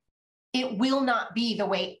it will not be the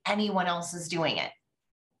way anyone else is doing it.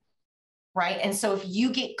 Right. And so if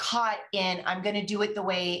you get caught in, I'm going to do it the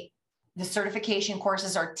way the certification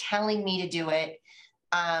courses are telling me to do it,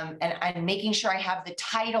 and I'm making sure I have the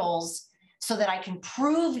titles so that I can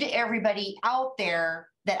prove to everybody out there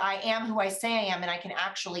that I am who I say I am and I can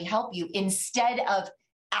actually help you instead of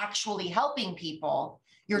actually helping people,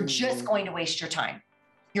 you're just going to waste your time.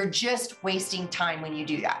 You're just wasting time when you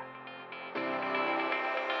do that.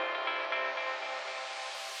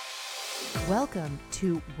 Welcome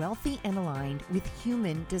to Wealthy and Aligned with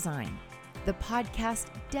Human Design, the podcast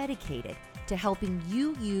dedicated to helping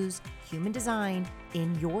you use human design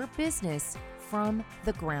in your business from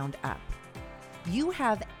the ground up. You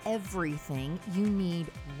have everything you need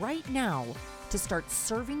right now to start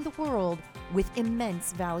serving the world with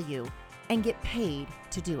immense value and get paid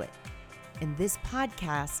to do it. In this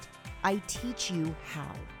podcast, I teach you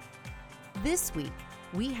how. This week,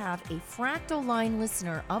 we have a fractal line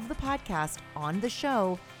listener of the podcast on the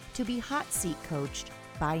show to be hot seat coached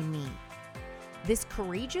by me. This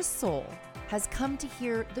courageous soul has come to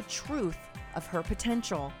hear the truth of her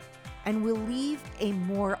potential and will leave a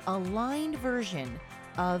more aligned version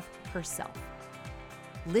of herself.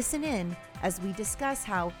 Listen in as we discuss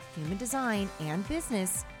how human design and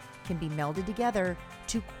business can be melded together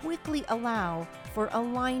to quickly allow for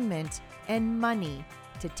alignment and money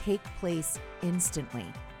to take place instantly.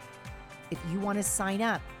 If you want to sign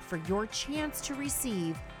up for your chance to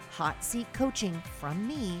receive hot seat coaching from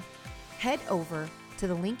me, head over to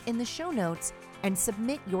the link in the show notes and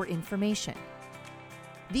submit your information.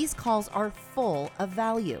 These calls are full of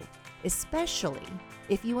value, especially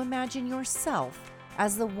if you imagine yourself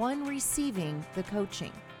as the one receiving the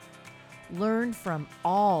coaching. Learn from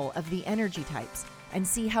all of the energy types and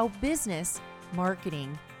see how business,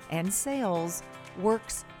 marketing, and sales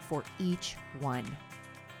works for each one.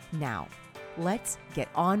 Now, let's get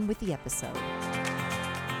on with the episode.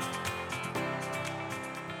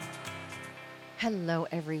 Hello,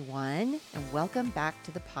 everyone, and welcome back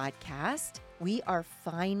to the podcast. We are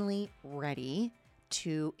finally ready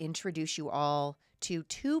to introduce you all to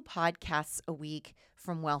 2 podcasts a week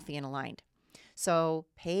from Wealthy and Aligned. So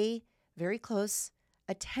pay very close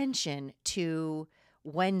attention to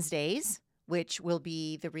Wednesdays, which will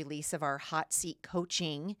be the release of our hot seat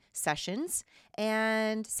coaching sessions,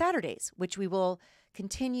 and Saturdays, which we will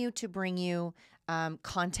continue to bring you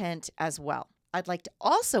content as well. I'd like to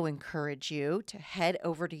also encourage you to head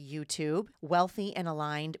over to YouTube, Wealthy and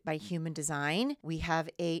Aligned by Human Design. We have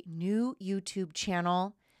a new YouTube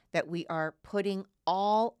channel that we are putting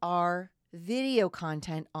all our video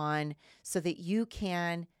content on so that you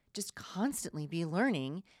can just constantly be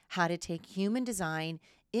learning how to take human design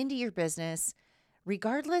into your business,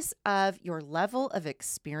 regardless of your level of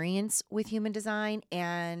experience with human design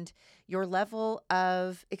and your level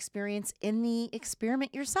of experience in the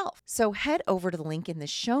experiment yourself. So head over to the link in the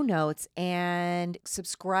show notes and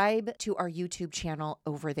subscribe to our YouTube channel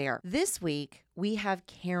over there. This week, we have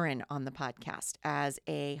Karen on the podcast as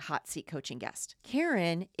a hot seat coaching guest.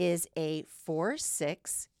 Karen is a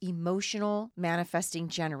 4/6 emotional manifesting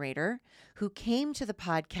generator who came to the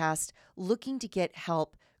podcast looking to get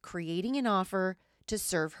help creating an offer to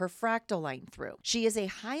serve her fractal line through. She is a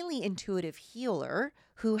highly intuitive healer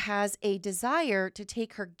who has a desire to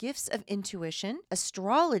take her gifts of intuition,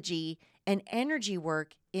 astrology, and energy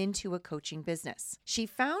work into a coaching business. She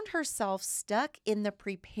found herself stuck in the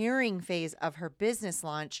preparing phase of her business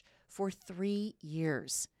launch for 3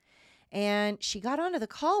 years. And she got onto the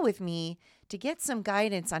call with me to get some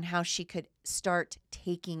guidance on how she could start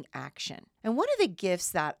taking action. And one of the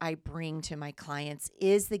gifts that I bring to my clients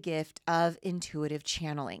is the gift of intuitive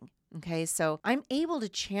channeling. Okay, so I'm able to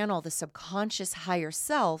channel the subconscious higher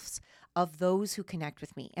selves of those who connect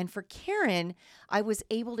with me. And for Karen, I was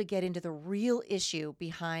able to get into the real issue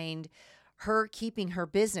behind her keeping her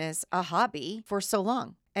business a hobby for so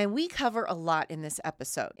long. And we cover a lot in this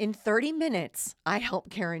episode. In 30 minutes, I help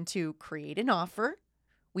Karen to create an offer.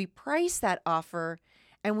 We price that offer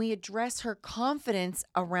and we address her confidence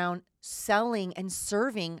around selling and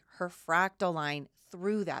serving her fractal line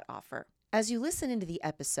through that offer. As you listen into the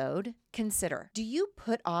episode, consider, do you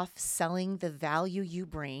put off selling the value you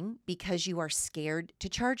bring because you are scared to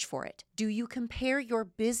charge for it? Do you compare your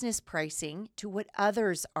business pricing to what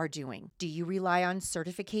others are doing? Do you rely on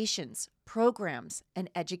certifications, programs, and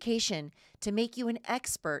education to make you an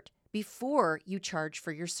expert before you charge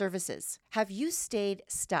for your services? Have you stayed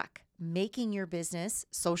stuck making your business,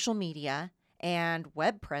 social media, and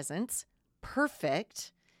web presence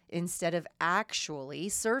perfect instead of actually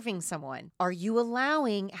serving someone? Are you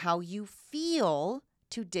allowing how you feel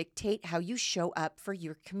to dictate how you show up for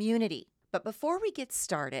your community. But before we get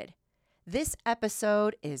started, this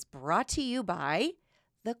episode is brought to you by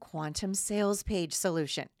the Quantum Sales Page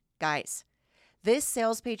Solution. Guys, this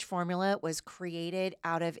sales page formula was created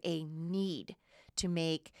out of a need to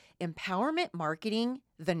make empowerment marketing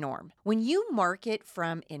the norm. When you market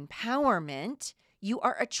from empowerment, you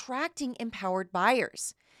are attracting empowered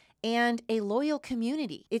buyers and a loyal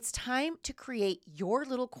community. It's time to create your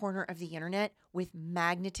little corner of the internet with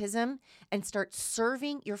magnetism and start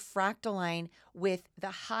serving your fractal line with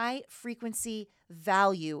the high frequency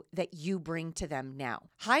value that you bring to them now.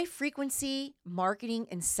 High frequency marketing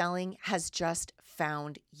and selling has just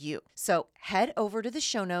found you. So head over to the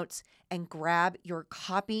show notes and grab your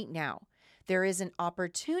copy now. There is an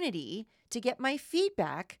opportunity to get my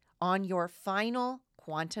feedback on your final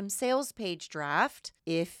quantum sales page draft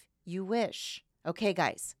if you wish. Okay,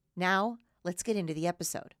 guys, now let's get into the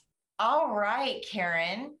episode. All right,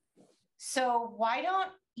 Karen. So why don't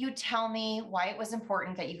you tell me why it was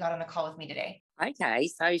important that you got on a call with me today? Okay,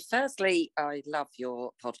 so firstly, I love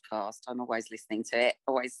your podcast. I'm always listening to it,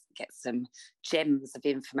 always get some gems of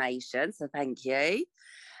information. So thank you.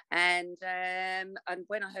 And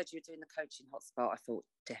when I heard you were doing the coaching hotspot, I thought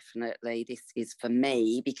definitely this is for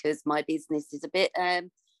me because my business is a bit,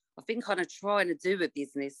 I've been kind of trying to do a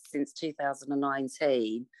business since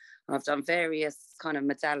 2019. And I've done various kind of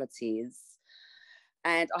modalities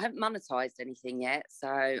and I haven't monetized anything yet. So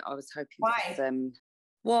I was hoping Why? for some.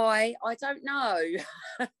 Why? I don't know.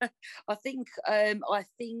 I think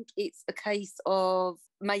it's a case of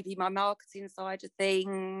maybe my marketing side of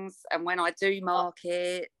things. And when I do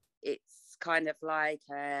market, it's kind of like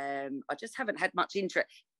I just haven't had much interest.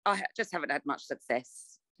 Just haven't had much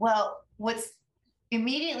success. Well, what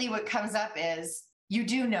comes up is you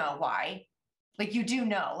do know why. Like you do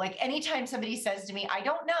know. Like anytime somebody says to me, I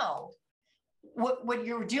don't know, what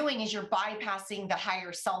you're doing is you're bypassing the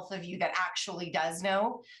higher self of you that actually does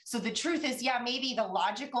know. So the truth is, yeah, maybe the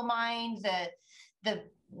logical mind, the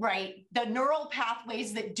neural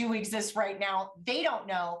pathways that do exist right now, they don't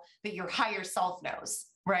know, but your higher self knows,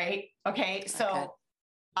 right? Okay. So okay.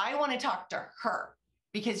 I want to talk to her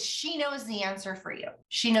because she knows the answer for you.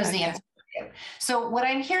 She knows the answer for you. So what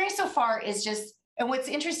I'm hearing so far is just, and what's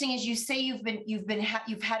interesting is you say you've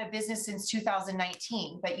had a business since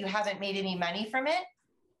 2019, but you haven't made any money from it.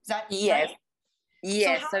 Is that yes? Right?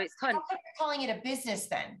 Yeah. So it's kind of calling it a business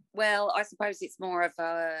then. Well, I suppose it's more of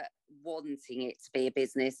a wanting it to be a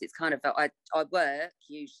business. It's kind of I work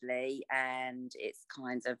usually, and it's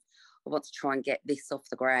kind of I want to try and get this off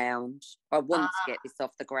the ground. I want to get this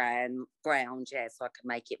off the ground, yeah, so I can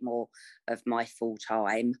make it more of my full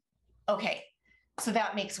time. Okay. So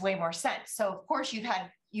that makes way more sense. So of course you've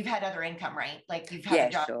had other income, right? Like you've had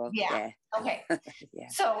a job. Sure. Yeah. Okay. Yeah.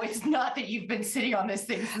 So it's not that you've been sitting on this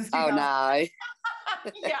thing since 2000. Oh no.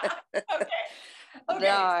 Yeah. Okay.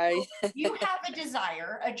 No. So you have a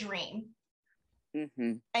desire, a dream,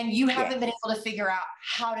 mm-hmm. and you haven't been able to figure out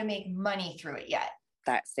how to make money through it yet.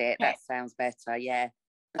 That's it. Okay. That sounds better. Yeah.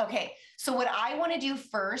 Okay. So what I want to do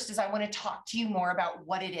first is I want to talk to you more about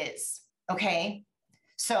what it is. Okay.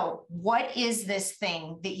 So what is this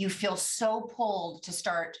thing that you feel so pulled to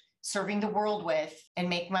start serving the world with and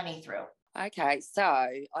make money through? Okay, so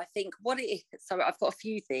I think so I've got a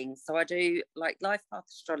few things. So I do like life path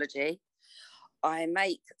astrology. I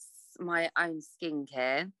make my own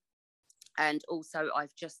skincare. And also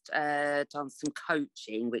I've just done some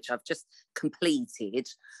coaching, which I've just completed.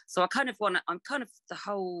 So I'm kind of the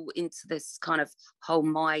whole into this kind of whole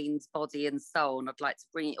mind, body and soul. And I'd like to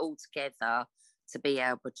bring it all together to be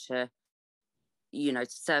able to, to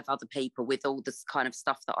serve other people with all this kind of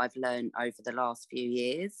stuff that I've learned over the last few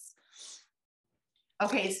years.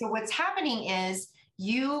 Okay, so what's happening is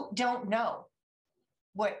you don't know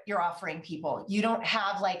what you're offering people. You don't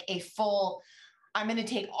have like a full, I'm going to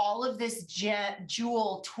take all of this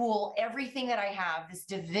jewel tool, everything that I have, this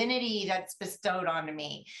divinity that's bestowed onto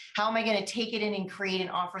me. How am I going to take it in and create an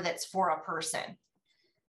offer that's for a person?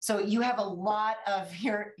 So you have a lot of,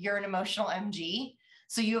 you're an emotional MG.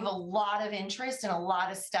 So you have a lot of interest in a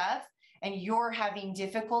lot of stuff, and you're having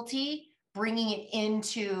difficulty bringing it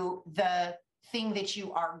into the thing that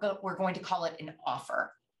we're going to call it an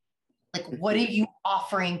offer. Like, what are you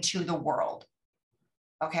offering to the world?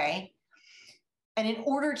 Okay. And in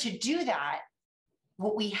order to do that,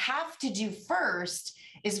 what we have to do first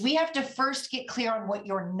is we have to first get clear on what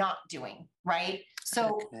you're not doing, right?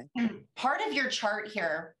 So part of your chart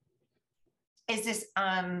here is this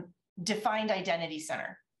defined identity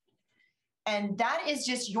center. And that is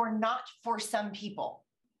just, you're not for some people.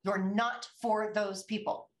 You're not for those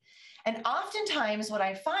people. And oftentimes what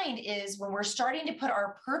I find is when we're starting to put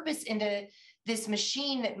our purpose into this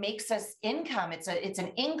machine that makes us income, it's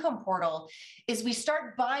an income portal, is we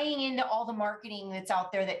start buying into all the marketing that's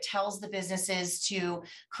out there that tells the businesses to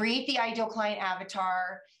create the ideal client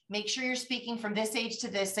avatar, make sure you're speaking from this age to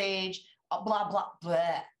this age, blah, blah,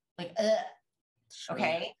 blah, like, Sure.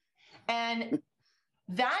 okay. And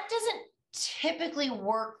that doesn't typically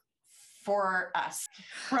work for us,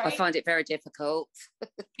 right? I find it very difficult.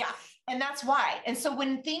 Yeah. And that's why. And so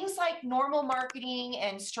when things like normal marketing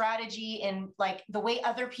and strategy and like the way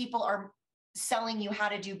other people are selling you how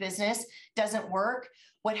to do business doesn't work,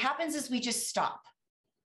 what happens is we just stop.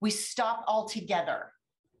 We stop altogether.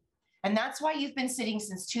 And that's why you've been sitting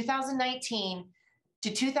since 2019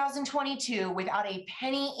 to 2022 without a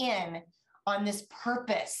penny in on this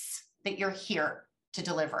purpose that you're here to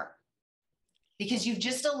deliver. Because you've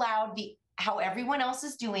just allowed how everyone else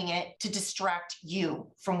is doing it to distract you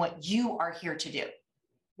from what you are here to do.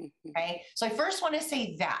 Okay. So I first want to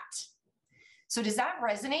say that. So does that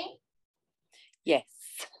resonate? Yes,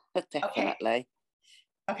 definitely.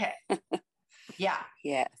 Okay. Yeah.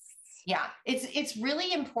 Yes. Yeah. It's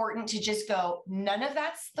really important to just go, none of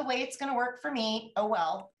that's the way it's going to work for me. Oh,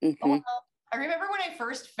 well. Oh, well. I remember when I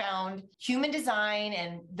first found human design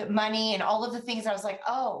and the money and all of the things, I was like,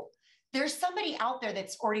 oh, there's somebody out there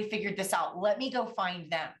that's already figured this out. Let me go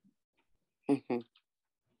find them.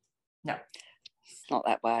 No. It's not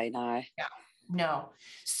that way, no. Yeah, no.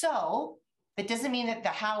 So that doesn't mean that the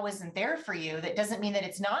how isn't there for you. That doesn't mean that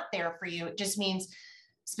it's not there for you. It just means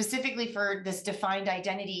specifically for this defined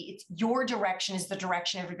identity, it's your direction is the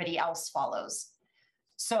direction everybody else follows.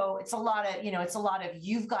 So it's a lot of,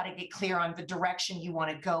 you've got to get clear on the direction you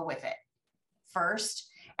want to go with it first.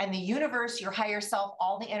 And the universe, your higher self,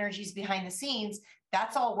 all the energies behind the scenes,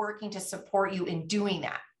 that's all working to support you in doing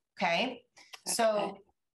that. Okay. So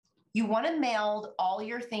you want to meld all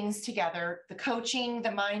your things together, the coaching,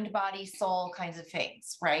 the mind, body, soul kinds of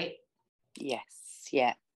things, right? Yes.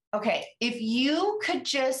 Yeah. Okay. If you could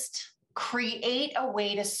just create a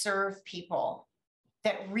way to serve people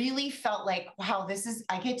that really felt like, wow,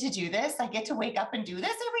 I get to do this. I get to wake up and do this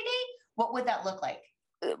every day. What would that look like?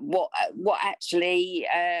 What would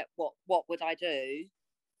I do?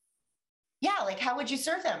 Yeah, like how would you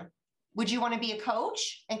serve them? Would you want to be a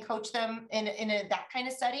coach and coach them in that kind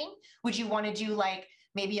of setting? Would you want to do like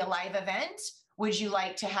maybe a live event? Would you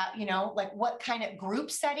like to have, like what kind of group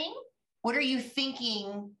setting? What are you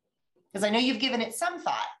thinking? Because I know you've given it some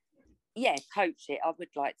thought. Yeah, coach it. I would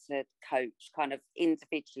like to coach kind of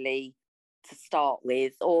individually to start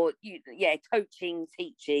with, or coaching,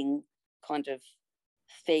 teaching kind of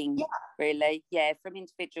thing, really. Yeah, from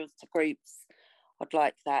individuals to groups. I'd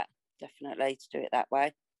like that, definitely, to do it that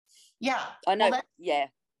way. Yeah. I know. Well,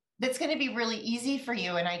 that's going to be really easy for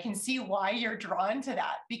you. And I can see why you're drawn to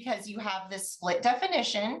that, because you have this split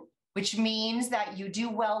definition, which means that you do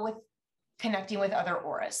well with connecting with other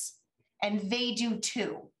auras. And they do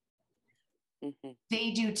too.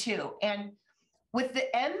 They do too. And with the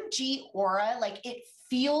MG aura, like it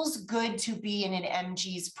feels good to be in an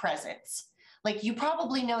MG's presence. Like you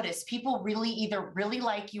probably notice people either really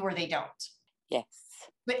like you or they don't. Yes.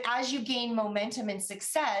 But as you gain momentum and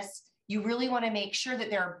success, you really want to make sure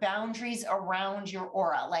that there are boundaries around your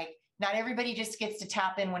aura. Like not everybody just gets to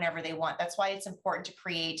tap in whenever they want. That's why it's important to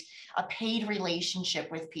create a paid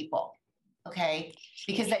relationship with people. Okay.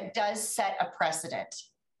 Because that does set a precedent,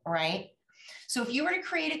 right? So if you were to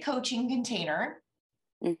create a coaching container,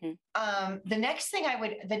 the next thing I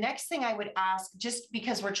would ask, just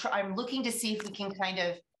because I'm looking to see if we can kind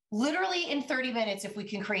of literally in 30 minutes, if we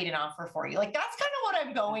can create an offer for you. Like that's kind of what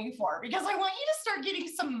I'm going for, because I want you to start getting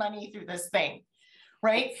some money through this thing.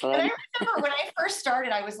 Right. Excellent. And I remember when I first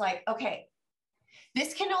started, I was like, okay,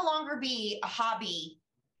 this can no longer be a hobby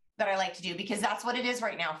that I like to do, because that's what it is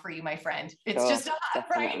right now for you, my friend. It's just a hobby,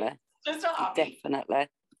 right? Just a hobby. Definitely.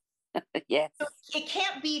 Yes. So it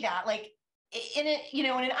can't be that. Like in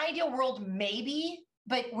an ideal world, maybe,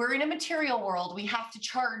 but we're in a material world. We have to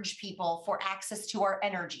charge people for access to our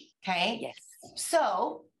energy. Okay. Yes.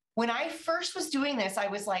 So when I first was doing this, I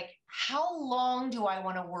was like, how long do I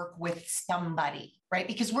want to work with somebody? Right.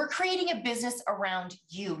 Because we're creating a business around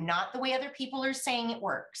you, not the way other people are saying it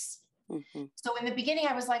works. So in the beginning,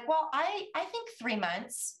 I was like, well, I think 3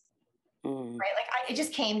 months. Right. Like it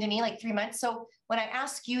just came to me like 3 months. So when I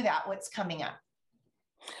ask you that, what's coming up?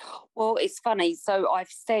 Well, it's funny. So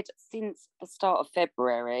I've said since the start of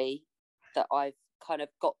February that I've kind of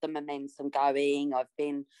got the momentum going. I've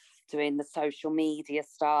been doing the social media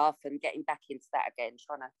stuff and getting back into that again,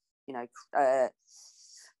 trying to,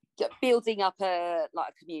 building up a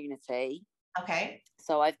community. Okay.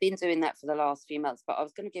 So I've been doing that for the last few months, but I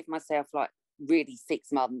was going to give myself like really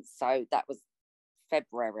 6 months. So that was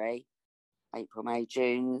February, April, May,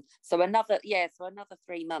 June. So another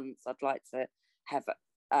 3 months I'd like to have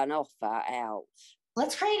an offer out.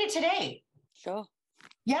 Let's create it today. Sure.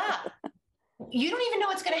 Yeah. You don't even know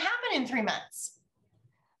what's going to happen in 3 months.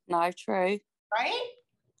 No, true. Right?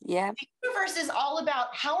 Yeah. The universe is all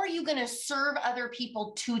about how are you going to serve other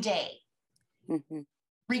people today,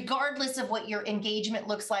 regardless of what your engagement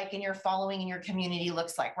looks like and your following and your community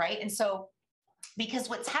looks like, right? And so, because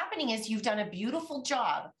what's happening is you've done a beautiful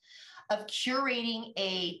job of curating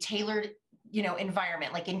a tailored,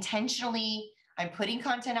 environment, like intentionally, I'm putting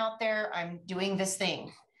content out there, I'm doing this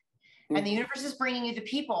thing. And the universe is bringing you the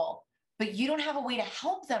people, but you don't have a way to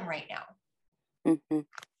help them right now.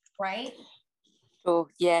 Right? Sure.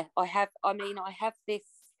 Yeah. I have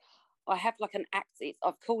like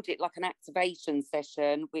I've called it like an activation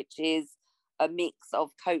session, which is a mix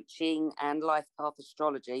of coaching and life path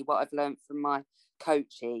astrology, what I've learned from my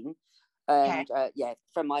coaching and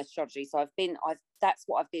from my astrology. So that's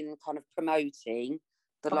what I've been kind of promoting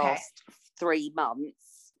the last 3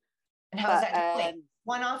 months. And how's that going?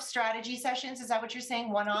 One-off strategy sessions? Is that what you're saying?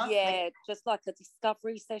 One-off? Yeah, just like a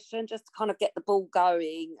discovery session, just to kind of get the ball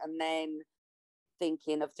going, and then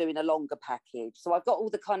thinking of doing a longer package. So I've got all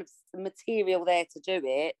the kind of material there to do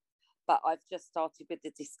it, but I've just started with the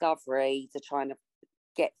discovery to try and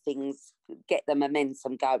get the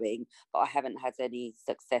momentum going, but I haven't had any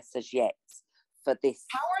success as yet for this.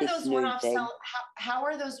 How are those one-off how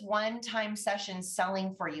are those one-time sessions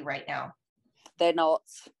selling for you right now? They're not.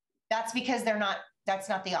 That's because that's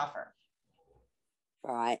not the offer.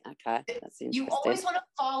 Right. Okay. That's interesting. You always want to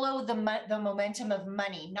follow the momentum of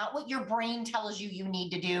money, not what your brain tells you need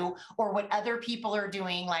to do or what other people are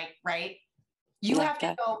doing. Right? You have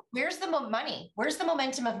to go, where's the money? Where's the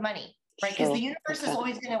momentum of money? Right? Because the universe is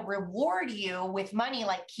always going to reward you with money.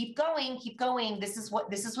 Like, keep going. This is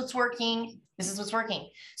what's working. This is what's working.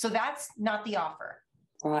 So that's not the offer.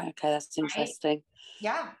 Right. Okay. That's interesting.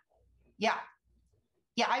 Right? Yeah.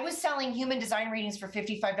 I was selling human design readings for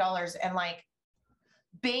 $55 and like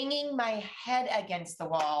banging my head against the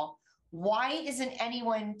wall. Why isn't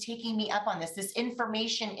anyone taking me up on this? This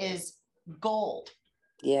information is gold.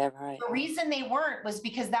 Yeah, right. The reason they weren't was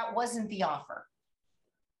because that wasn't the offer.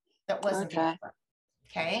 That wasn't the offer.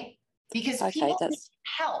 Okay. Because people need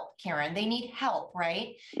help, Karen. They need help,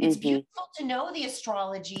 right? It's beautiful to know the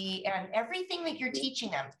astrology and everything that you're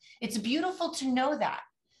teaching them. It's beautiful to know that.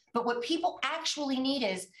 But what people actually need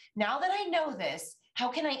is, now that I know this, how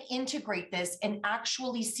can I integrate this and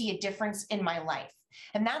actually see a difference in my life?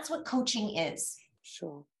 And that's what coaching is.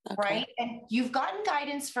 Sure. Okay. Right. And you've gotten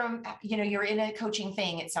guidance from, you're in a coaching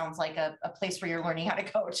thing. It sounds like a place where you're learning how to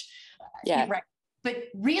coach. Yeah. Right. But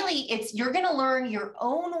really you're going to learn your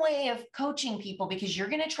own way of coaching people, because you're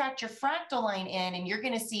going to attract your fractal line in and you're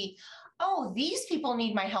going to see, oh, these people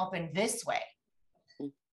need my help in this way.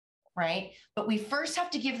 Right. But we first have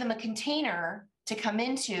to give them a container to come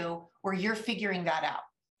into where you're figuring that out.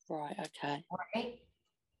 Right. Okay. Right.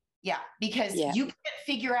 Yeah. Because you can't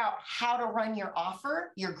figure out how to run your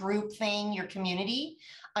offer, your group thing, your community,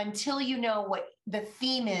 until you know what the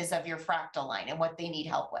theme is of your fractal line and what they need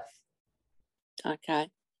help with. Okay.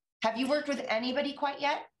 Have you worked with anybody quite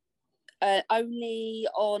yet? Only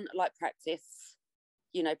on like practice,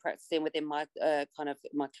 practicing within my kind of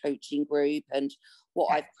my coaching group and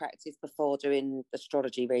what I've practiced before doing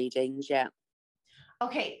astrology readings. Yeah.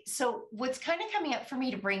 Okay. So what's kind of coming up for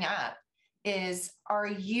me to bring up is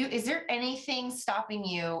there anything stopping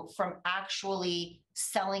you from actually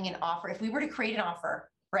selling an offer? If we were to create an offer,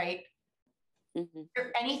 right? Is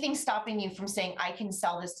there anything stopping you from saying, I can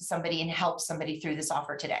sell this to somebody and help somebody through this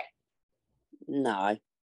offer today? No.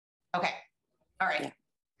 Okay. All right. Yeah.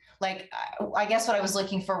 Like, I guess what I was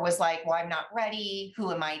looking for was like, well, I'm not ready.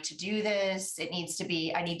 Who am I to do this? I need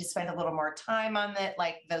to spend a little more time on that,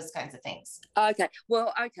 like those kinds of things. Okay.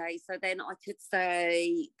 Well, okay. So then I could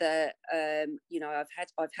say that, I've had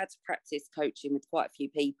to practice coaching with quite a few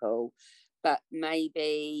people, but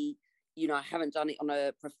maybe, I haven't done it on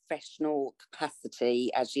a professional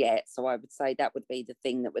capacity as yet. So I would say that would be the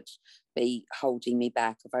thing that would be holding me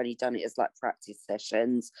back. I've only done it as like practice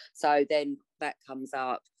sessions. So then that comes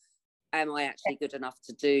up. Am I actually good enough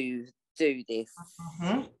to do this?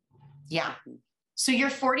 Yeah. So you're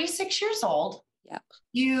 46 years old. Yep.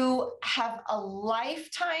 You have a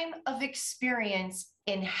lifetime of experience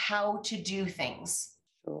in how to do things.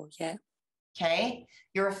 Sure. Yeah. Okay.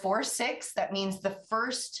 You're a 4-6. That means the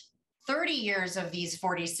first 30 years of these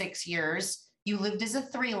 46 years, you lived as a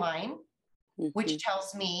 3 line, which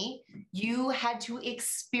tells me you had to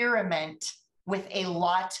experiment with a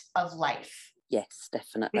lot of life. Yes,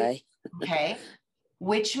 definitely. Okay.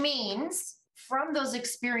 Which means from those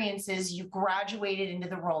experiences, you graduated into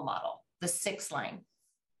the role model, the 6 line.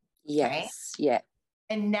 Yes. Okay? Yeah.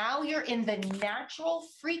 And now you're in the natural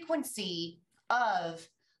frequency of,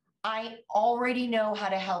 I already know how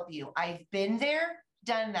to help you. I've been there,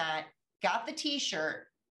 done that, got the t-shirt,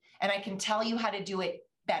 and I can tell you how to do it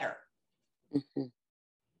better. Mm-hmm.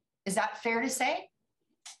 Is that fair to say?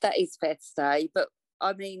 That is fair to say, but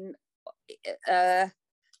I mean, yeah,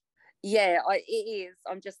 it is.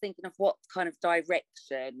 I'm just thinking of what kind of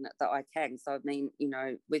direction that I can. So, I mean, you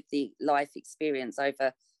know, with the life experience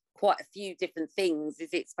over quite a few different things, is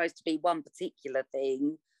it supposed to be one particular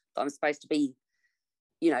thing that I'm supposed to be,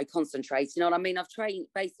 you know, concentrating on? I mean, I've trained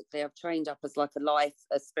up as like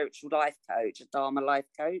a spiritual life coach, a Dharma life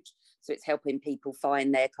coach. So it's helping people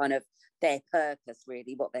find their purpose,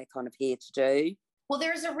 really, what they're kind of here to do. Well,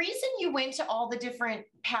 there's a reason you went to all the different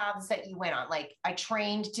paths that you went on. Like, I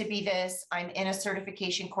trained to be this, I'm in a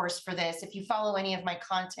certification course for this. If you follow any of my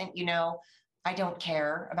content, you know, I don't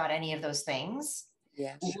care about any of those things.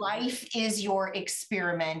 Yeah, sure. Life is your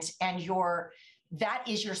experiment, and that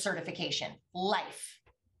is your certification. Life.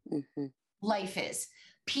 Mm-hmm. Life is.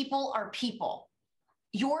 People are people.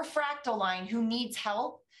 Your fractal line who needs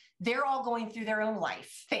help, they're all going through their own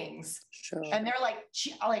life things. Sure. And they're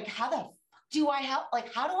like, how the do I help?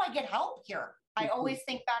 Like, how do I get help here? I always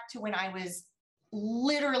think back to when I was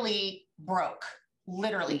literally broke,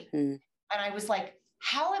 literally. And I was like,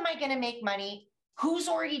 how am I going to make money? Who's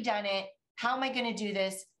already done it? How am I going to do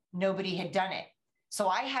this? Nobody had done it. So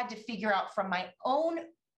I had to figure out from my own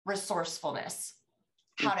resourcefulness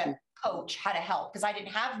how to coach, how to help, because I didn't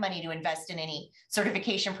have money to invest in any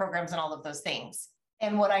certification programs and all of those things.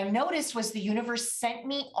 And what I noticed was the universe sent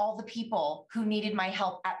me all the people who needed my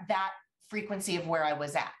help at that frequency of where I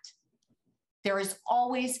was at. There is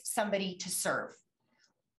always somebody to serve.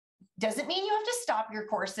 Doesn't mean you have to stop your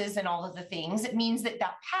courses and all of the things. It means that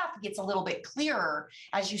path gets a little bit clearer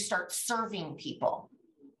as you start serving people.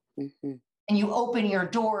 And you open your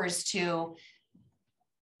doors to,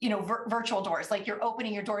 you know, virtual doors. Like, you're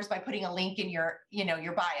opening your doors by putting a link in your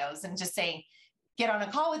bios and just saying, get on a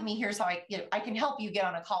call with me. Here's how I can help you get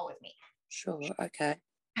on a call with me. Sure. Okay.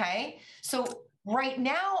 Okay. So right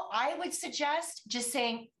now, I would suggest just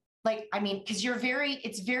saying, like, I mean, because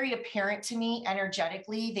it's very apparent to me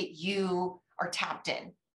energetically that you are tapped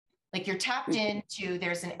in. Like, you're tapped into,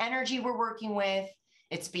 there's an energy we're working with.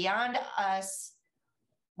 It's beyond us,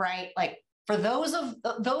 right? Like, for those of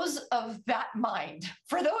that mind,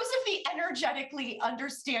 for those of the energetically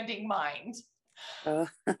understanding mind,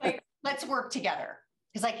 like, let's work together,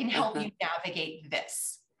 because I can help you navigate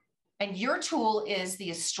this. And your tool is the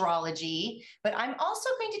astrology. But I'm also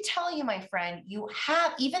going to tell you, my friend,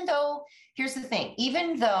 here's the thing,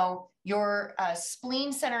 even though your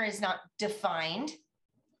spleen center is not defined,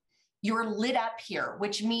 you're lit up here,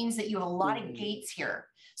 which means that you have a lot of gates here.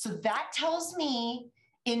 So that tells me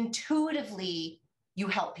intuitively you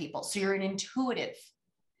help people. So you're an intuitive,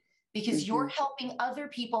 because you're helping other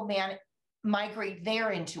people migrate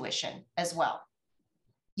their intuition as well.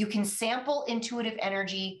 You can sample intuitive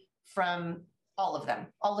energy from all of them,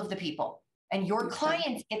 all of the people. And your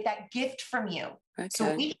clients get that gift from you. Okay.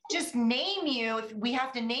 So we can just name you, if we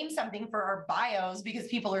have to name something for our bios because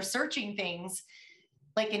people are searching things,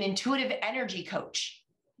 like an intuitive energy coach.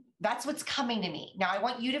 That's what's coming to me. Now, I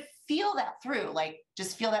want you to feel that through, like,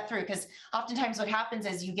 just feel that through, because oftentimes what happens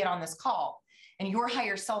is you get on this call and your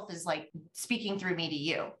higher self is like speaking through me to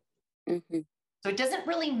you. So it doesn't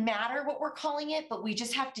really matter what we're calling it, but we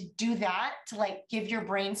just have to do that to, like, give your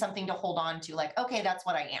brain something to hold on to. Like, okay, that's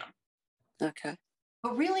what I am. Okay.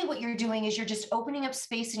 But really what you're doing is you're just opening up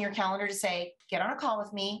space in your calendar to say, get on a call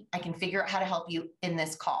with me. I can figure out how to help you in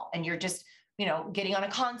this call. And you're just, getting on a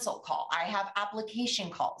consult call. I have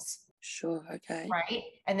application calls. Sure. Okay. Right.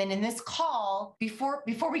 And then in this call, before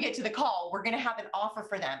we get to the call, we're going to have an offer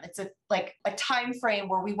for them. It's a time frame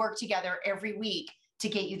where we work together every week to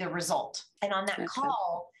get you the result. And on that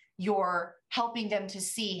call, you're helping them to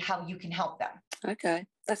see how you can help them. Okay.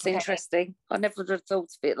 That's interesting. I never would have thought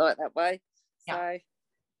of it like that way. So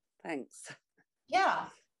thanks. Yeah.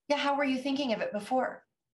 Yeah. How were you thinking of it before?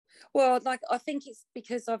 Well, I think it's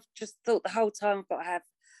because I've just thought the whole time I've got to have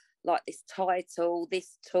like this title,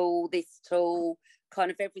 this tool, kind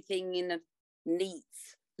of everything in a neat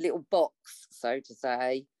little box, so to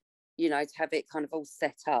say, to have it kind of all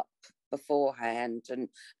set up beforehand and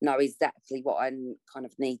know exactly what I kind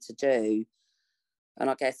of need to do. And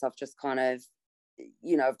I guess I've just kind of,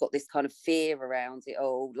 I've got this kind of fear around it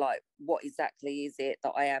all, like, what exactly is it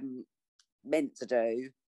that I am meant to do?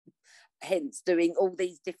 hence doing all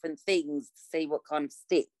these different things to see what kind of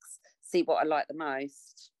sticks, see what I like the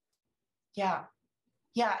most. Yeah.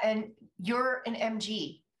 Yeah. And you're an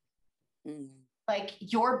MG. Mm. Like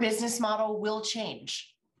your business model will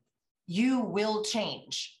change. You will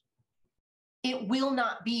change. It will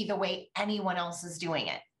not be the way anyone else is doing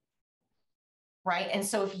it. Right. And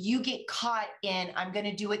so if you get caught in, I'm going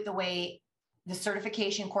to do it the way the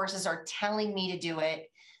certification courses are telling me to do it,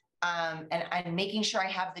 and I'm making sure I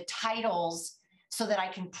have the titles so that I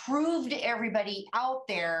can prove to everybody out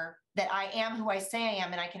there that I am who I say I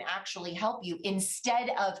am and I can actually help you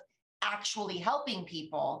instead of actually helping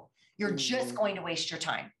people, you're just going to waste your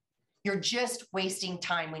time. You're just wasting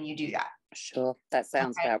time when you do that. Sure. That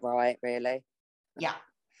sounds about right, really. Yeah.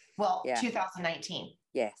 Well, 2019.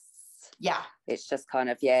 Yes. Yeah. It's just kind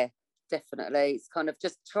of, yeah, definitely. It's kind of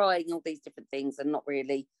just trying all these different things and not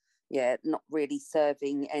really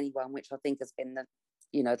serving anyone, which I think has been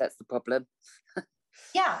that's the problem.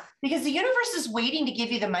 Yeah, because the universe is waiting to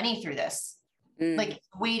give you the money through this, like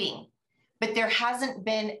waiting, but there hasn't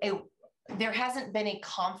been a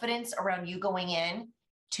confidence around you going in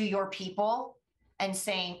to your people and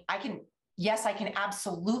saying, I can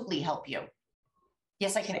absolutely help you.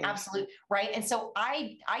 Yes, I can absolutely. Right. And so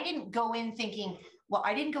I didn't go in thinking, well,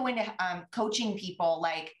 I didn't go into coaching people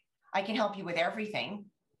like I can help you with everything.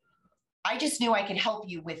 I just knew I could help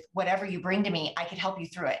you with whatever you bring to me. I could help you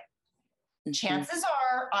through it. Mm-hmm. Chances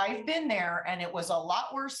are I've been there and it was a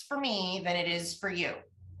lot worse for me than it is for you.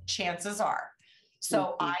 Chances are.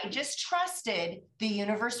 So I just trusted the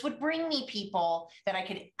universe would bring me people that I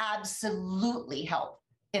could absolutely help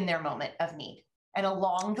in their moment of need. And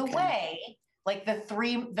along the way, like the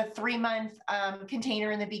 3-month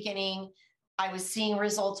container in the beginning, I was seeing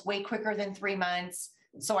results way quicker than 3 months.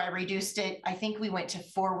 So I reduced it. I think I went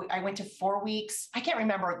to 4 weeks. I can't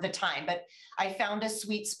remember the time, but I found a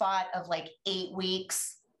sweet spot of like 8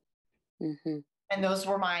 weeks. Mm-hmm. And those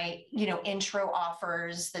were my, intro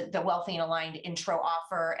offers, the Wealthy and Aligned intro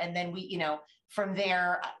offer. And then from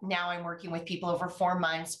there, now I'm working with people over 4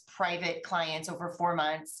 months, private clients over 4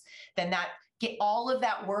 months. Then get all of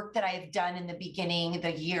that work that I have done in the beginning,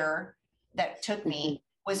 the year that took me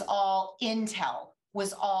was all intel,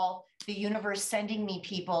 was all the universe sending me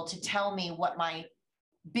people to tell me what my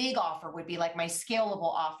big offer would be, like my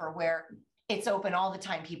scalable offer, where it's open all the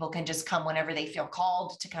time. People can just come whenever they feel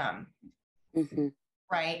called to come. Mm-hmm.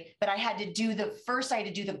 Right. But I had to do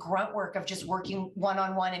the grunt work of just working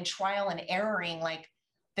one-on-one and trial and erroring, like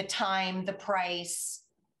the time, the price,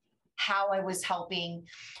 how I was helping,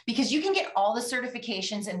 because you can get all the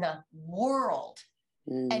certifications in the world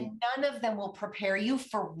and none of them will prepare you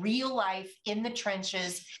for real life in the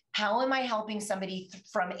trenches. How am I helping somebody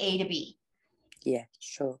from A to B? Yeah,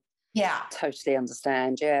 sure. Yeah. Totally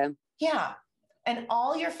understand. Yeah. Yeah. And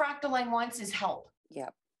all your fractal line wants is help. Yeah.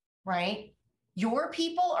 Right. Your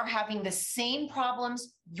people are having the same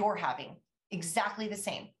problems you're having, exactly the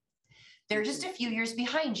same. They're just a few years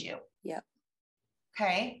behind you. Yeah.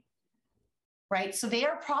 Okay. Right. So they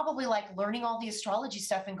are probably like learning all the astrology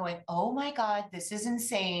stuff and going, oh my God, this is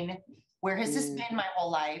insane. Where has this been my whole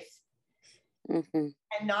life? And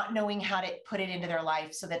not knowing how to put it into their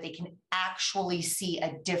life so that they can actually see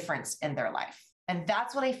a difference in their life. And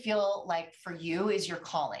that's what I feel like for you is your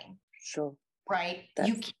calling. Sure. Right.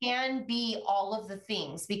 You can be all of the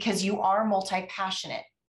things because you are multi-passionate.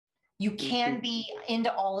 You can be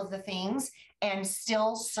into all of the things and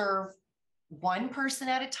still serve one person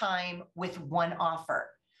at a time with one offer.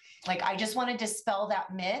 Like, I just want to dispel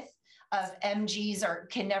that myth of MGs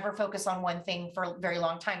can never focus on one thing for a very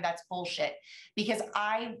long time. That's bullshit. Because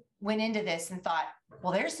I went into this and thought,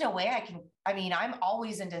 well, there's no way I'm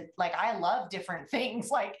always into, like, I love different things.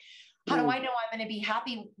 Like, how do I know I'm going to be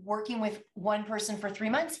happy working with one person for 3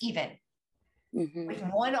 months, even with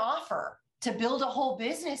one offer to build a whole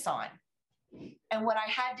business on? And what I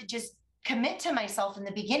had to just commit to myself in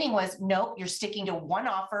the beginning was, nope, you're sticking to one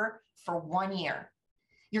offer for 1 year.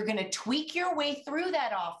 You're going to tweak your way through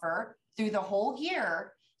that offer through the whole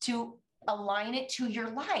year to align it to your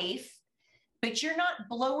life, but you're not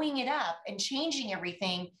blowing it up and changing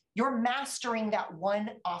everything. You're mastering that one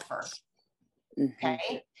offer.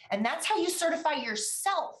 Okay. And that's how you certify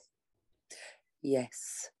yourself.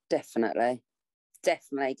 Yes, definitely.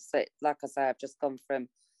 Definitely. So like I say, I've just gone from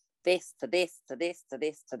this to this to this to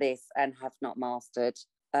this to this and have not mastered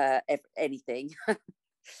anything.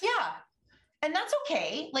 Yeah. And that's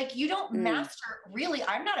okay. Like, you don't master, really.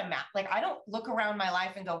 I'm not I don't look around my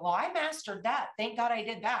life and go, well, I mastered that. Thank God I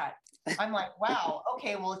did that. I'm like, wow,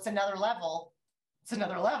 okay, well, it's another level. It's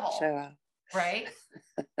another level. Sure. Right.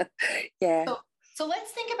 Yeah. So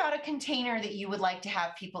let's think about a container that you would like to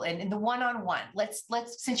have people in the one-on-one. Let's,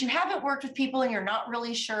 since you haven't worked with people and you're not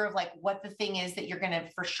really sure of like what the thing is that you're going to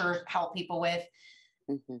for sure help people with.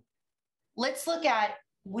 Mm-hmm. Let's look at,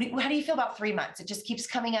 how do you feel about 3 months? It just keeps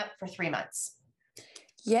coming up for 3 months.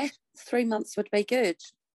 Yeah, 3 months would be good.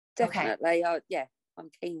 Okay. Definitely. Yeah, I'm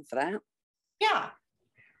keen for that. Yeah.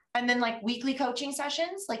 And then like weekly coaching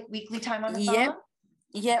sessions, like weekly time on the phone. Yep.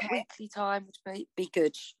 Yeah, Okay. weekly time would be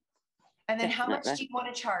good. And then how much Definitely. do you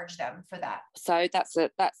want to charge them for that? So that's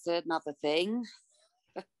another thing.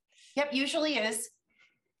 Yep, usually is.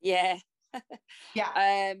 Yeah. Yeah.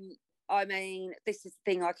 I mean, this is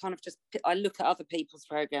the thing. I look at other people's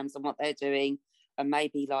programs and what they're doing, and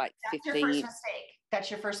maybe like That's 15. your first mistake.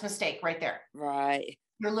 That's your first mistake right there. Right.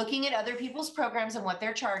 You're looking at other people's programs and what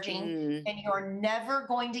they're charging, and you're never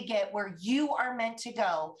going to get where you are meant to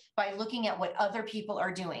go by looking at what other people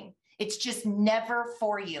are doing. It's just never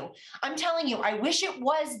for you. I'm telling you, I wish it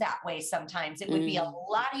was that way sometimes. It would be a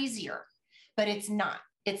lot easier, but it's not.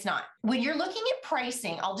 It's not. When you're looking at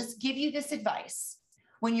pricing, I'll just give you this advice.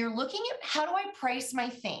 When you're looking at how do I price my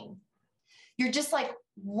thing, you're just like,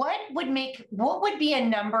 what would be a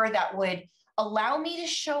number that would allow me to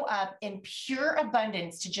show up in pure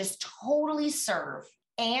abundance to just totally serve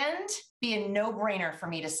and be a no-brainer for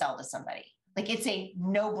me to sell to somebody? Like it's a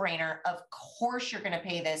no-brainer. Of course you're going to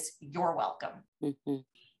pay this. You're welcome. Mm-hmm.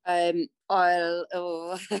 I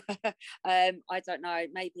don't know,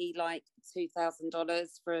 maybe like $2,000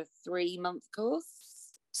 for a 3-month course.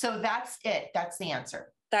 So that's it. That's the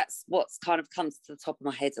answer. That's what's kind of comes to the top of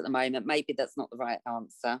my head at the moment. Maybe that's not the right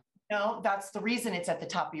answer. No, that's the reason it's at the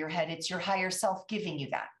top of your head. It's your higher self giving you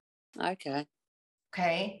that. Okay.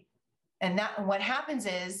 Okay. And what happens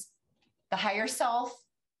is the higher self,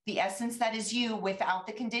 the essence that is you without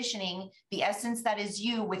the conditioning, the essence that is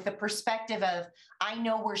you with the perspective of, I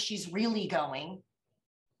know where she's really going,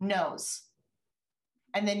 knows.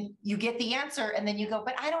 And then you get the answer and then you go,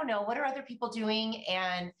 but I don't know. What are other people doing?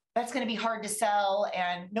 And that's going to be hard to sell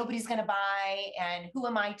and nobody's going to buy. And who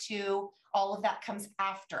am I to? All of that comes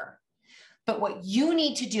after. But what you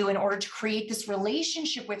need to do in order to create this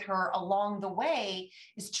relationship with her along the way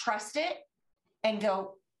is trust it and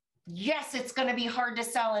go, yes, it's going to be hard to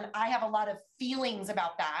sell. And I have a lot of feelings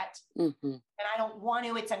about that. And I don't want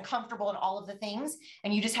to, it's uncomfortable and all of the things.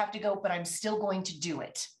 And you just have to go, but I'm still going to do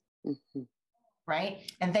it. Right.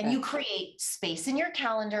 And then you create space in your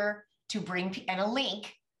calendar to bring, and a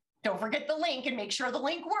link. Don't forget the link and make sure the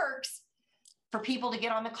link works for people to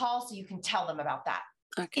get on the call so you can tell them about that.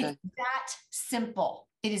 Okay. It's that simple.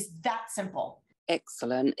 It is that simple.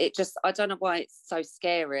 Excellent. I don't know why it's so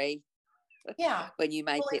scary. Yeah. When you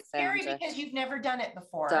make it sound scary because you've never done it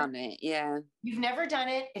before. Done it, yeah. You've never done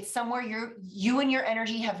it. It's somewhere you and your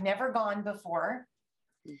energy have never gone before.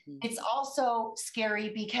 It's also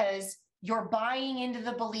scary because you're buying into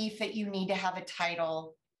the belief that you need to have a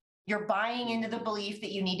title. You're buying into the belief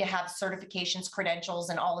that you need to have certifications,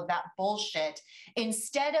 credentials, and all of that bullshit,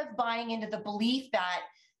 instead of buying into the belief that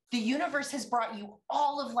the universe has brought you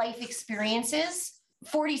all of life experiences,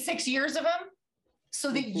 46 years of them,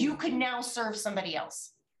 so that you could now serve somebody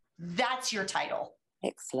else. That's your title.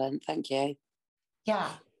 Excellent. Thank you. Yeah.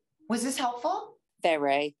 Was this helpful?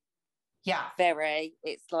 Very. Yeah. Very.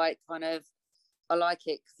 It's like kind of, I like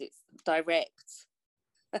it because it's direct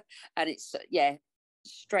and it's,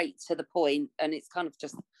 straight to the point. And it's kind of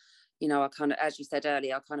just, I kind of, as you said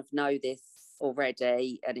earlier, I kind of know this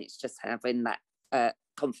already. And it's just having that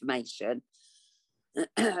confirmation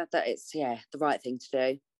that it's, the right thing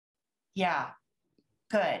to do. Yeah.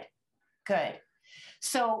 Good.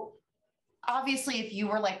 So obviously, if you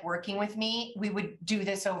were like working with me, we would do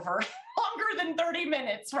this over longer than 30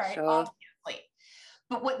 minutes, right? Sure. Obviously.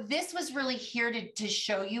 But what this was really here to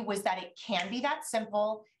show you was that it can be that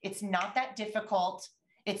simple. It's not that difficult.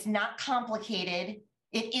 It's not complicated.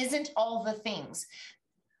 It isn't all the things.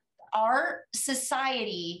 Our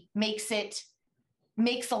society makes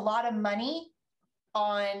a lot of money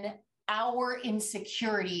on our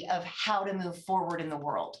insecurity of how to move forward in the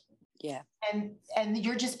world. Yeah. And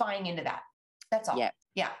you're just buying into that. That's all. Yeah.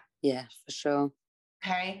 Yeah, for sure.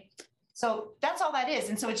 Okay. So that's all that is.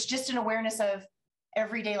 And so it's just an awareness of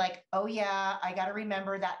every day, like, oh yeah, I got to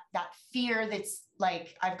remember that fear that's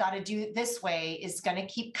like, I've got to do it this way is going to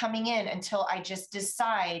keep coming in until I just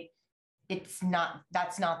decide that's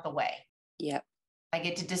not the way. Yeah. I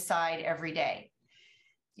get to decide every day.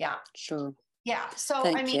 Yeah. Sure. Yeah. So,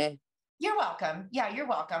 Thank you. You're welcome. Yeah, you're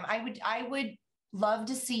welcome. I would love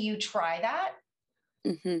to see you try that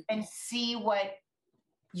and see what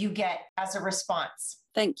you get as a response.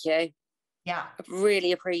 Thank you. Yeah. I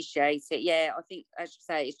really appreciate it. Yeah, I think, as you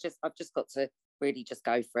say, I've just got to really just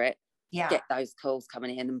go for it. Yeah. Get those calls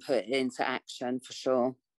coming in and put it into action for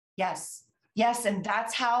sure. Yes. Yes. And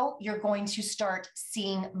that's how you're going to start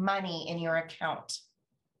seeing money in your account.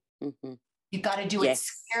 Mm-hmm. You got to do it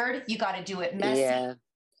scared. You got to do it messy. Yeah.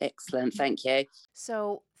 Excellent. Thank you.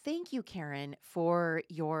 So thank you, Karen, for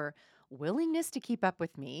your willingness to keep up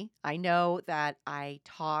with me. I know that I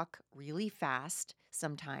talk really fast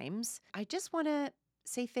sometimes. I just want to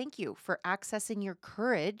say thank you for accessing your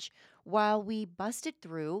courage while we busted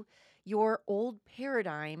through your old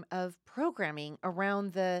paradigm of programming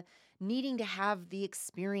around the needing to have the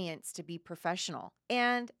experience to be professional.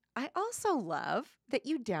 And I also love that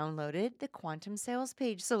you downloaded the Quantum Sales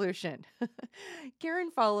Page solution. Karen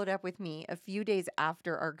followed up with me a few days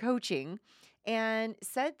after our coaching and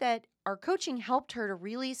said that our coaching helped her to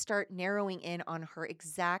really start narrowing in on her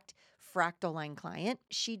exact fractal line client.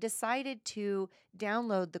 She decided to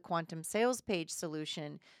download the Quantum Sales Page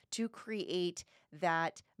solution to create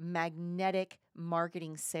that magnetic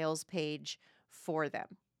marketing sales page for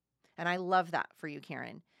them. And I love that for you,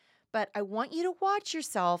 Karen. But I want you to watch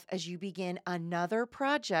yourself as you begin another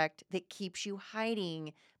project that keeps you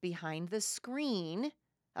hiding behind the screen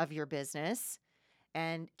of your business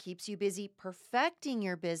and keeps you busy perfecting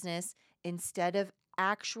your business instead of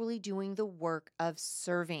actually doing the work of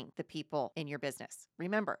serving the people in your business.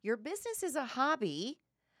 Remember, your business is a hobby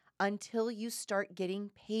until you start getting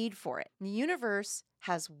paid for it. The universe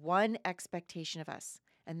has one expectation of us,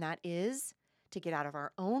 and that is to get out of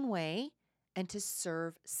our own way and to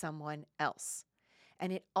serve someone else.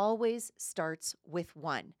 And it always starts with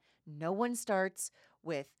one. No one starts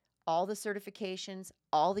with all the certifications,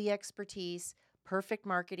 all the expertise, perfect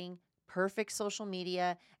marketing, perfect social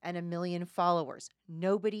media, and 1 million followers.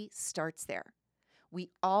 Nobody starts there. We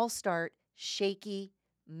all start shaky,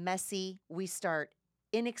 messy. We start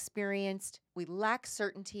inexperienced. We lack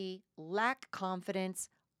certainty, lack confidence.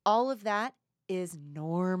 All of that is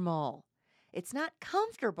normal. It's not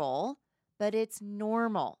comfortable, but it's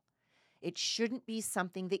normal. It shouldn't be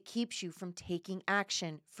something that keeps you from taking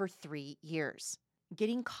action for 3 years.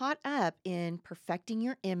 Getting caught up in perfecting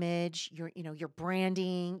your image, your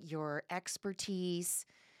branding, your expertise,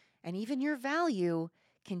 and even your value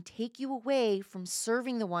can take you away from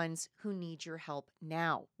serving the ones who need your help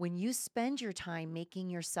now. When you spend your time making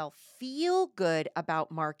yourself feel good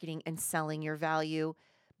about marketing and selling your value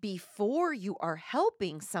before you are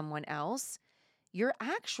helping someone else, you're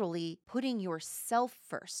actually putting yourself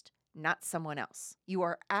first, not someone else. You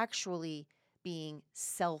are actually being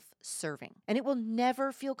self-serving. And it will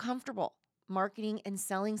never feel comfortable marketing and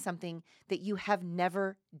selling something that you have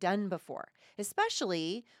never done before,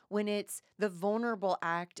 especially when it's the vulnerable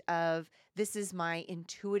act of this is my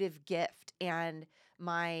intuitive gift and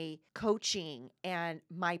my coaching and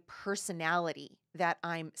my personality that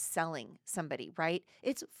I'm selling somebody, right?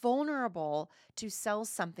 It's vulnerable to sell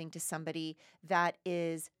something to somebody that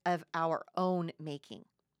is of our own making.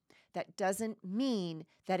 That doesn't mean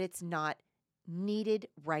that it's not needed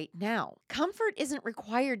right now. Comfort isn't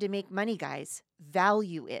required to make money, guys.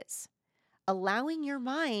 Value is. Allowing your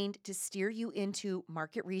mind to steer you into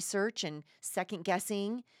market research and second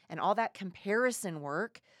guessing and all that comparison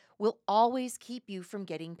work will always keep you from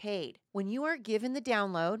getting paid. When you are given the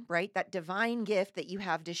download, right, that divine gift that you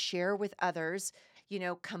have to share with others,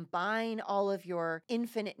 combine all of your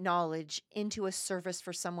infinite knowledge into a service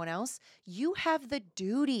for someone else, you have the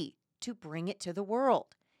duty to bring it to the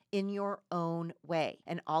world in your own way.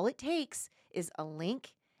 And all it takes is a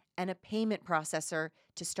link and a payment processor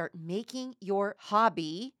to start making your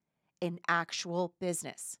hobby an actual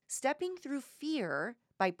business. Stepping through fear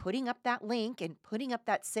by putting up that link and putting up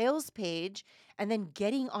that sales page and then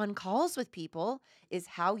getting on calls with people is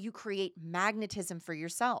how you create magnetism for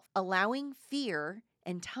yourself. Allowing fear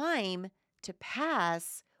and time to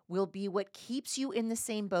pass will be what keeps you in the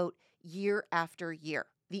same boat year after year.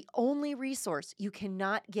 The only resource you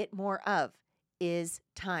cannot get more of is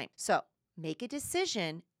time. So make a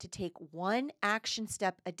decision to take one action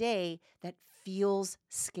step a day that feels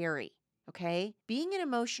scary. Okay? Being an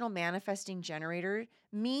emotional manifesting generator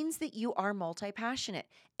means that you are multi-passionate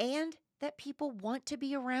and that people want to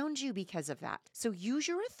be around you because of that. So use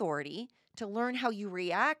your authority to learn how you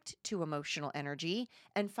react to emotional energy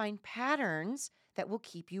and find patterns that will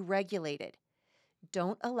keep you regulated.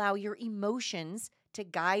 Don't allow your emotions to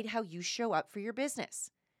guide how you show up for your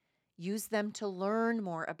business. Use them to learn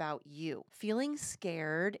more about you. Feeling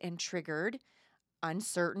scared and triggered,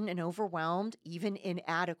 uncertain and overwhelmed, even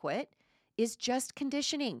inadequate, is just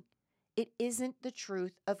conditioning. It isn't the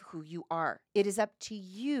truth of who you are. It is up to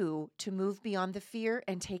you to move beyond the fear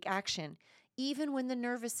and take action, even when the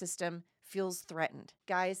nervous system feels threatened.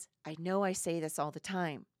 Guys, I know I say this all the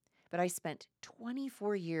time, but I spent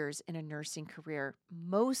 24 years in a nursing career.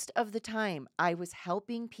 Most of the time, I was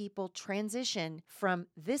helping people transition from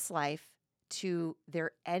this life to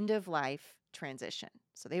their end of life transition.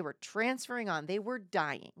 So they were transferring on, they were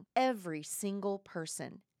dying. Every single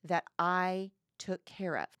person that I took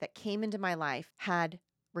care of that came into my life had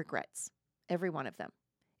regrets, every one of them.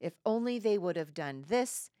 If only they would have done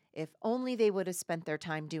this, if only they would have spent their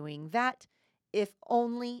time doing that, if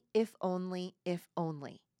only.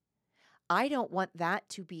 I don't want that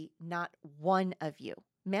to be not one of you.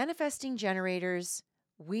 Manifesting generators,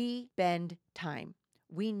 we bend time.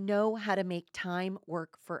 We know how to make time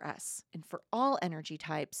work for us. And for all energy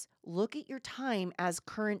types, look at your time as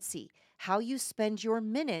currency. How you spend your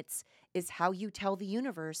minutes is how you tell the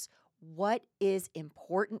universe what is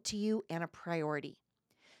important to you and a priority.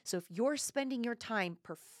 So if you're spending your time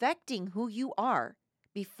perfecting who you are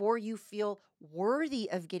before you feel worthy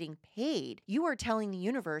of getting paid, you are telling the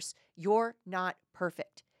universe you're not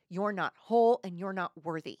perfect, you're not whole, and you're not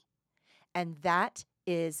worthy. And that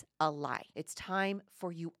is a lie. It's time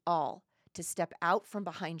for you all to step out from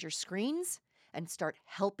behind your screens and start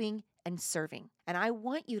helping and serving. And I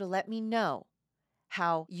want you to let me know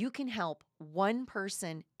how you can help one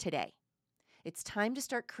person today. It's time to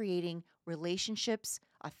start creating relationships,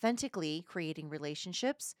 authentically creating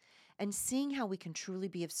relationships, and seeing how we can truly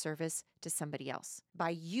be of service to somebody else.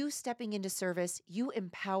 By you stepping into service, you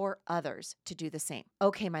empower others to do the same.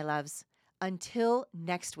 Okay, my loves, until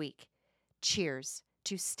next week, cheers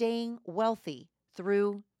to staying wealthy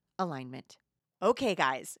through alignment. Okay,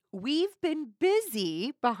 guys, we've been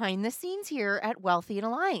busy behind the scenes here at Wealthy and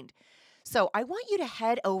Aligned. So I want you to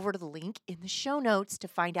head over to the link in the show notes to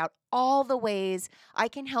find out all the ways I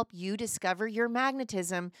can help you discover your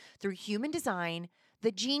magnetism through human design,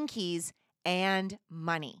 the gene keys, and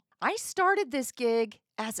money. I started this gig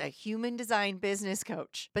as a human design business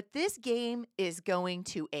coach, but this game is going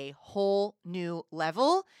to a whole new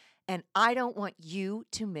level, and I don't want you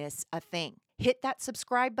to miss a thing. Hit that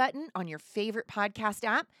subscribe button on your favorite podcast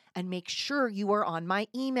app and make sure you are on my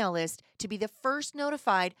email list to be the first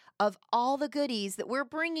notified of all the goodies that we're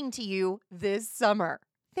bringing to you this summer.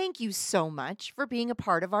 Thank you so much for being a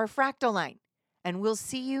part of our fractal line, and we'll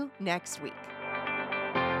see you next week.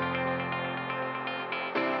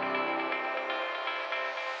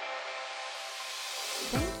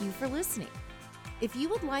 Thank you for listening. If you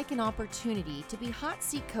would like an opportunity to be hot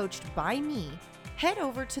seat coached by me, head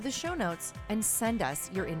over to the show notes and send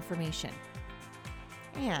us your information.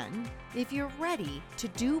 And if you're ready to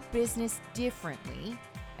do business differently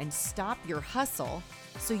and stop your hustle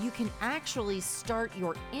so you can actually start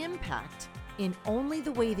your impact in only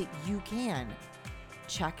the way that you can,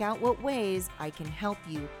 check out what ways I can help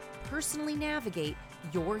you personally navigate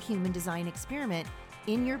your human design experiment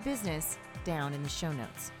in your business down in the show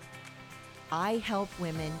notes. I help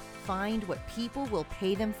women find what people will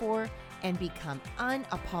pay them for and become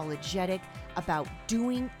unapologetic about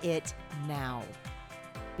doing it now.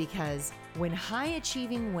 Because when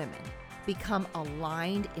high-achieving women become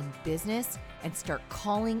aligned in business and start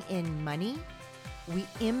calling in money, we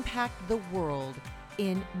impact the world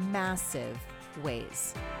in massive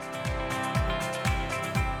ways.